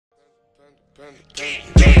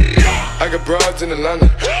I got broads in Atlanta,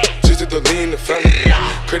 just at the lean the family.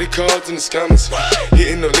 Credit cards in the scammers,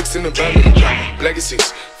 hitting the licks in the van.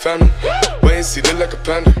 Legacies, found them, wait and see, look like a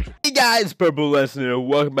panda. Hey guys, Purple Listener,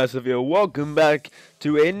 welcome back to the video. Welcome back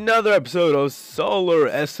to another episode of Solar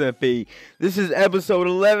SMP. This is episode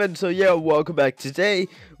 11, so yeah, welcome back. Today,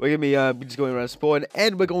 we're gonna be just going around spawn,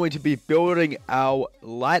 and we're going to be building our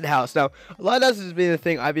lighthouse. Now, lighthouse has been a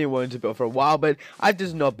thing I've been wanting to build for a while, but I've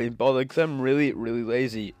just not been bothered because I'm really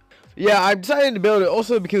lazy. Yeah, I'm deciding to build it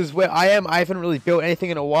also because where I am, I haven't really built anything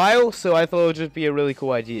in a while, so I thought it would just be a really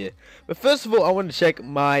cool idea. But first of all, I want to check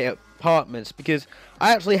my apartments because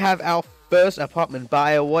I actually have our first apartment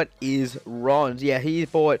buyer. What is Ron's? Yeah, he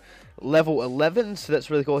bought level 11, so that's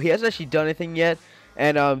really cool. He hasn't actually done anything yet,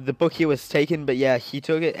 and the book here was taken, but yeah, he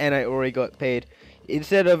took it, and I already got paid.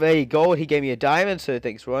 Instead of a gold, he gave me a diamond, so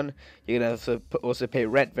thanks, Ron. You're going to also pay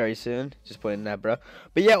rent very soon. Just putting that, bro.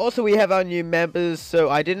 But yeah, also we have our new members, so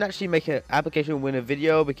I didn't actually make an application winner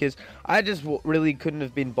video because I just really couldn't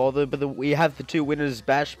have been bothered. But we have the two winners,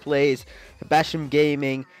 Bash Plays, Basham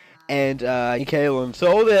Gaming, and Calum. So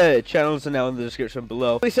all their channels are now in the description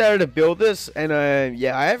below. We started to build this, and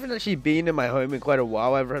yeah, I haven't actually been in my home in quite a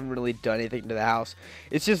while. I haven't really done anything to the house.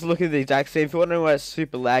 It's just looking the exact same. If you're wondering why it's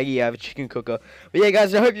super laggy, I have a chicken cooker. But yeah,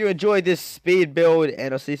 guys, I hope you enjoyed this speed build,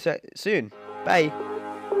 and I'll see you soon. Bye.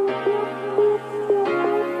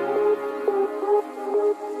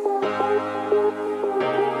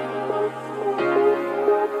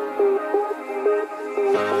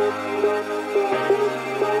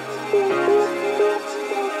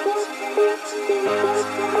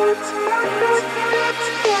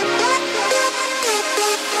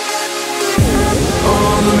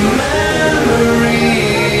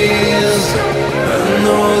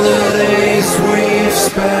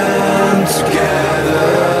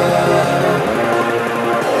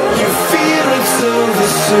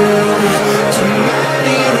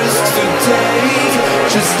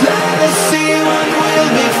 Just let us see what we'll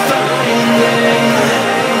be finding.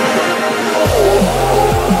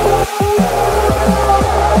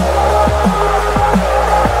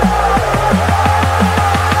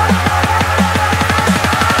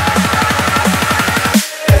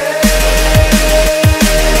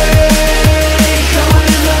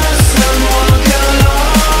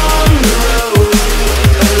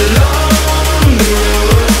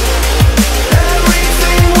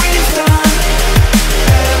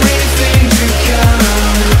 Everything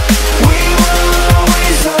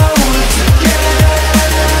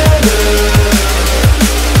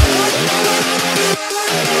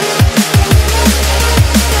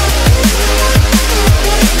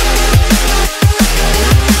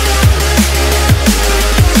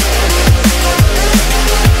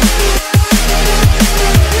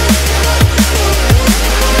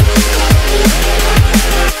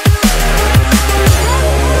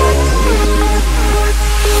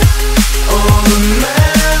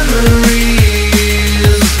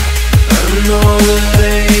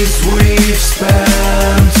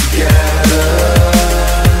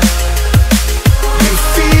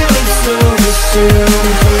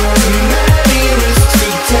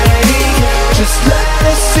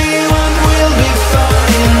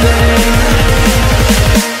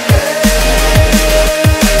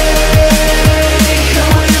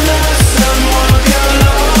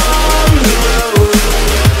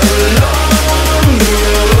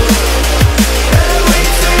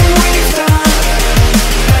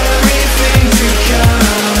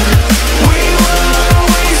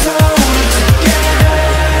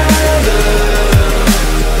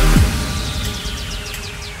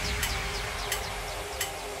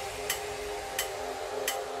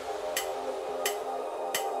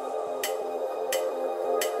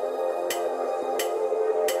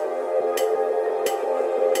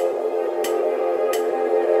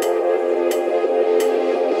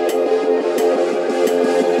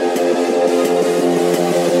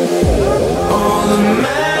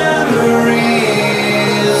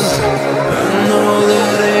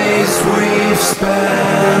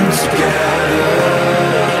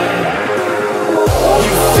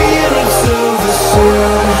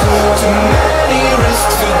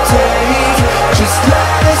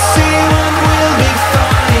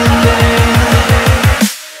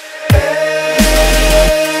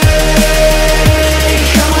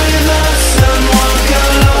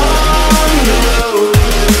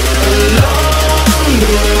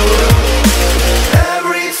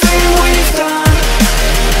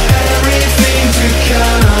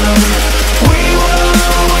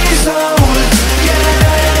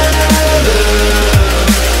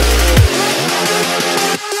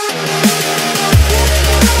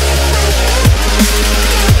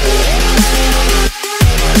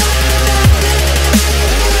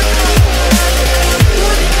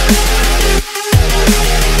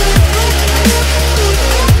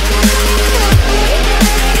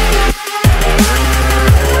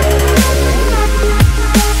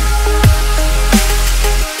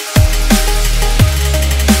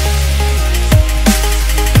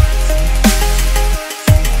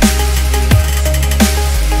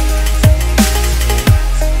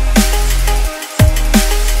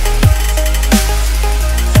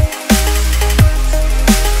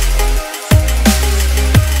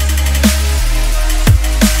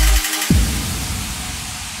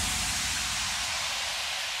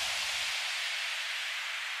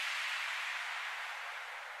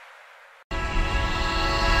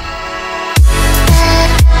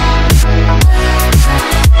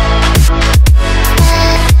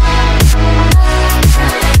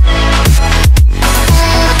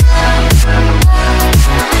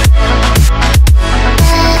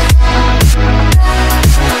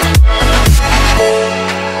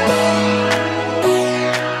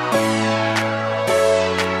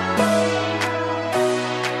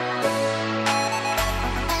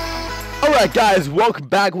Alright guys, welcome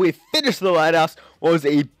back. We finished the lighthouse. Was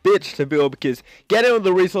a bitch to build because getting all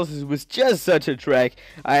the resources was just such a trek.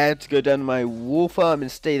 I had to go down to my wool farm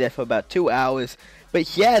and stay there for about 2 hours.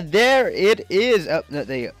 But yeah, there it is. Oh, no,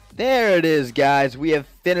 there you go. There it is, guys. We have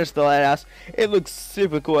finished the lighthouse. It looks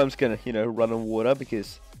super cool. I'm just gonna, run on water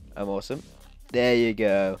because I'm awesome. There you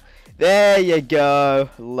go. There you go.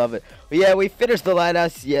 Love it. But yeah, we finished the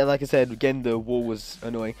lighthouse. Yeah, like I said, again, the wall was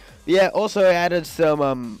annoying. But yeah, also I added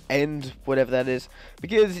some end, whatever that is,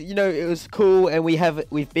 because it was cool, and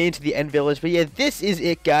we've been to the end village. But yeah, this is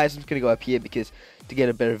it, guys. I'm just gonna go up here because to get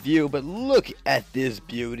a better view. But look at this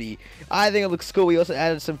beauty. I think it looks cool. We also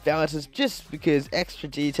added some fountains just because extra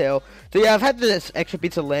detail. So yeah, I've had this extra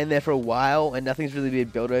bits of land there for a while, and nothing's really been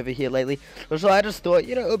built over here lately. So I just thought,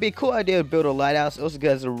 it would be a cool idea to build a lighthouse. It also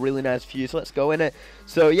has a really nice view, so let's go in it.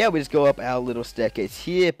 So yeah, we just go up our little staircase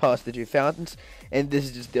here, past the 2 fountains, and this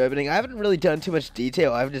is just the opening. I haven't really done too much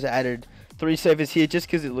detail. I've just added 3 sofas here just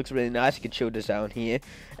because it looks really nice. You can chill just down here,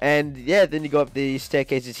 and yeah, then you go up the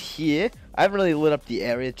staircases here. I haven't really lit up the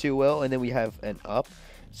area too well, and then we have an up.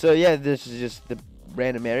 So yeah, this is just the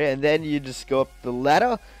random area, and then you just go up the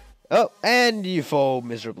ladder. Oh, and you fall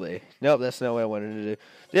miserably. Nope, that's not what I wanted to do.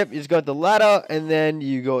 Yep, you just go up the ladder, and then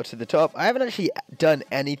you go to the top. I haven't actually done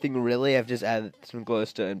anything really. I've just added some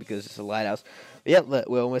glowstone because it's a lighthouse. But yeah,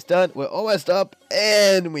 we're almost done. We're almost up,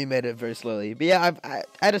 and we made it very slowly. But yeah, I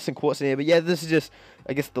added some quartz in here. But yeah, this is just,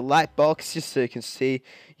 I guess, the light box, just so you can see.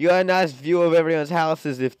 You got a nice view of everyone's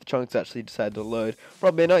houses if the chunks actually decide to load.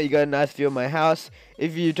 Probably not. You got a nice view of my house.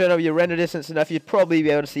 If you turn up your render distance enough, you'd probably be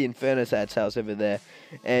able to see InfernoSat's house over there.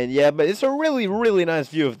 And yeah, but it's a really, really nice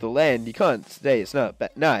view of the land. You can't say it's not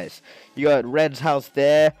nice. You got Red's house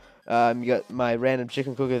there. You got my random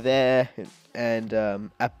chicken cooker there, and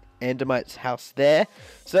Andamite's house there.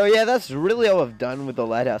 So yeah, that's really all I've done with the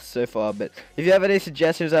lighthouse so far. But if you have any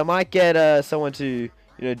suggestions, I might get someone to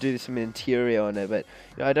do some interior on it. But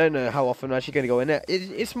I don't know how often I'm actually going to go in there.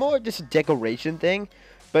 It's more just a decoration thing.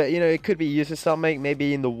 But it could be used for something,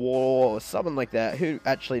 maybe in the wall or something like that. Who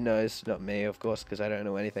actually knows? Not me, of course, because I don't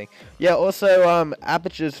know anything. Yeah, also,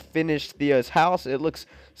 Aperture's finished Theo's house. It looks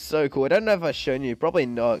so cool. I don't know if I've shown you. Probably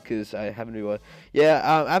not, because I haven't really watched.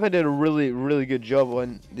 Yeah, Aperture did a really, really good job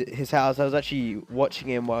on his house. I was actually watching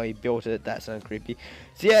him while he built it. That sounds creepy.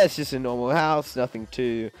 So yeah, it's just a normal house. Nothing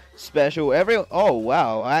too special. Oh,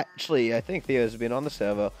 wow. I think Theo's been on the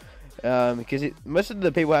server. Because most of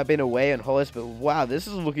the people have been away on holidays, but wow, this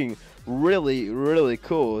is looking really, really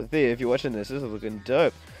cool. Theo, if you're watching this is looking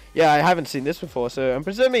dope. Yeah, I haven't seen this before, so I'm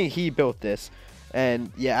presuming he built this.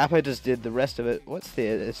 And yeah, Appo just did the rest of it. What's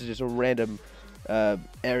there? This is just a random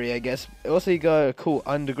area, I guess. Also, you got a cool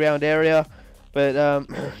underground area, but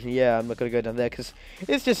yeah, I'm not gonna go down there because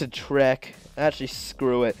it's just a trek. Actually,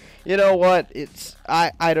 screw it. You know what?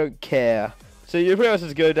 I don't care. So you pretty much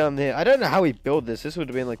just go down there. I don't know how we built this. This would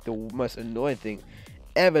have been like the most annoying thing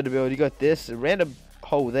ever to build. You got this, a random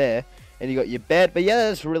hole there, and you got your bed. But yeah,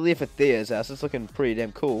 that's really it for Thea's house. It's looking pretty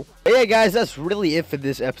damn cool. But yeah, guys, that's really it for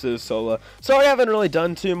this episode of Solar. So I haven't really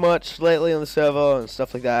done too much lately on the server and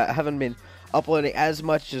stuff like that. I haven't been uploading as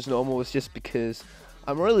much as normal. It's just because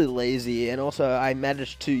I'm really lazy, and also I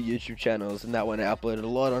managed 2 YouTube channels, and that one I uploaded a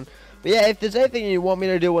lot on. But yeah, if there's anything you want me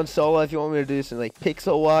to do on Solar, if you want me to do some like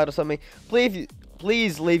pixel art or something,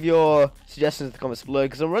 please leave your suggestions in the comments below,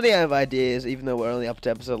 because I'm running out of ideas, even though we're only up to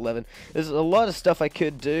episode 11. There's a lot of stuff I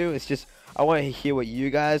could do. It's just I want to hear what you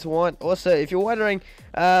guys want. Also, if you're wondering,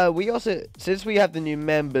 since we have the new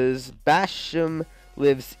members, Basham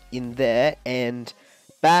lives in there, and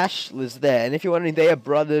Bash lives there, and if you're wondering, they are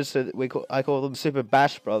brothers, so I call them Super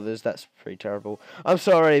Bash Brothers. That's pretty terrible. I'm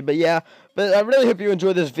sorry, but yeah. But I really hope you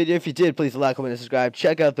enjoyed this video. If you did, please like, comment, and subscribe.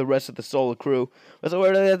 Check out the rest of the Solar crew. That's all I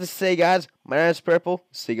really have to say, guys. My name is Purple.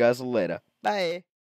 See you guys later. Bye.